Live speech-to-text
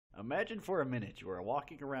Imagine for a minute you are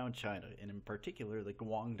walking around China, and in particular the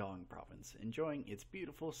Guangdong province, enjoying its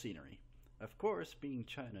beautiful scenery. Of course, being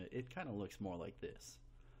China, it kinda looks more like this.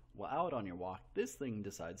 While out on your walk, this thing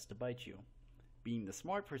decides to bite you. Being the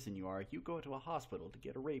smart person you are, you go to a hospital to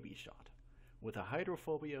get a rabies shot. With a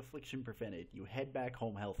hydrophobia affliction prevented, you head back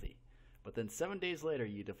home healthy. But then 7 days later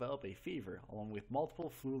you develop a fever along with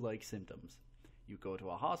multiple flu-like symptoms. You go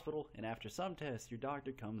to a hospital, and after some tests, your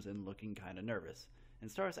doctor comes in looking kinda nervous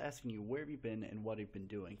and starts asking you where you've been and what you've been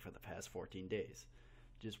doing for the past 14 days.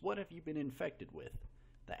 Just what have you been infected with?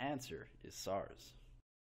 The answer is SARS.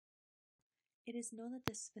 It is known that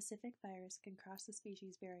this specific virus can cross the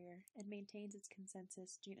species barrier and maintains its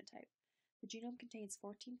consensus genotype. The genome contains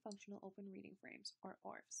 14 functional open reading frames, or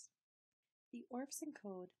ORFs. The ORFs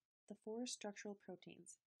encode the 4 structural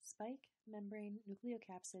proteins: spike, membrane,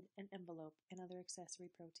 nucleocapsid, and envelope, and other accessory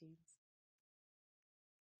proteins.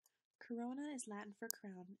 Corona is Latin for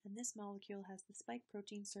crown, and this molecule has the spike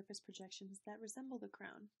protein surface projections that resemble the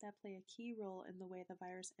crown that play a key role in the way the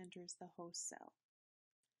virus enters the host cell.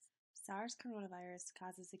 SARS coronavirus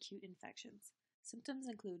causes acute infections. Symptoms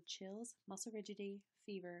include chills, muscle rigidity,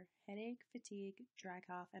 fever, headache, fatigue, dry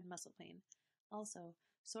cough, and muscle pain. Also,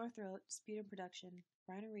 sore throat, sputum production,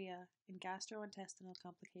 rhinorrhea, and gastrointestinal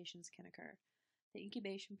complications can occur. The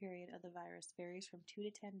incubation period of the virus varies from 2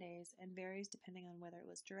 to 10 days and varies depending on whether it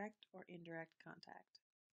was direct or indirect contact.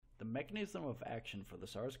 The mechanism of action for the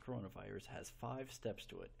SARS coronavirus has 5 steps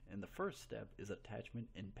to it, and the first step is attachment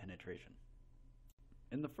and penetration.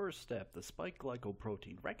 In the first step, the spike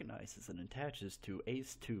glycoprotein recognizes and attaches to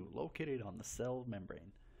ACE2 located on the cell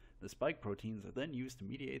membrane. The spike proteins are then used to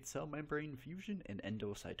mediate cell membrane fusion and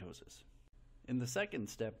endocytosis. In the second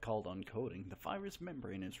step, called uncoating, the virus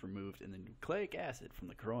membrane is removed and the nucleic acid from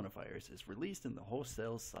the coronavirus is released in the host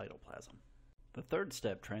cell's cytoplasm. The third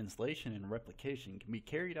step, translation and replication, can be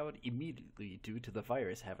carried out immediately due to the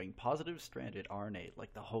virus having positive stranded RNA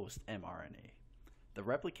like the host mRNA. The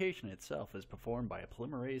replication itself is performed by a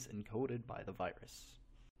polymerase encoded by the virus.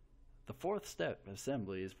 The fourth step,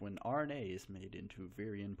 assembly, is when RNA is made into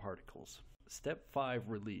virion particles. Step 5,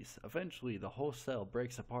 release. Eventually, the host cell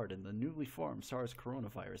breaks apart and the newly formed SARS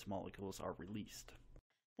coronavirus molecules are released.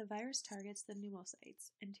 The virus targets the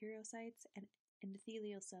pneumocytes, enterocytes, and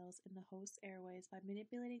endothelial cells in the host's airways by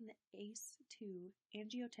manipulating the ACE2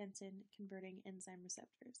 angiotensin converting enzyme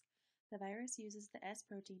receptors. The virus uses the S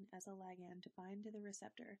protein as a ligand to bind to the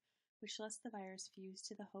receptor, which lets the virus fuse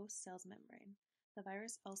to the host cell's membrane. The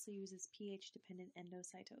virus also uses pH-dependent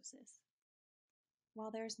endocytosis. While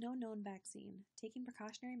there is no known vaccine, taking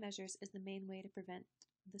precautionary measures is the main way to prevent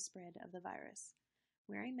the spread of the virus.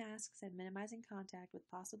 Wearing masks and minimizing contact with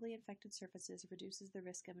possibly infected surfaces reduces the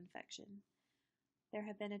risk of infection. There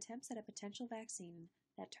have been attempts at a potential vaccine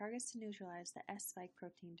that targets to neutralize the S-spike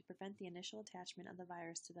protein to prevent the initial attachment of the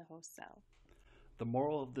virus to the host cell. The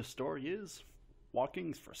moral of the story is,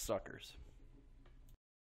 walking's for suckers.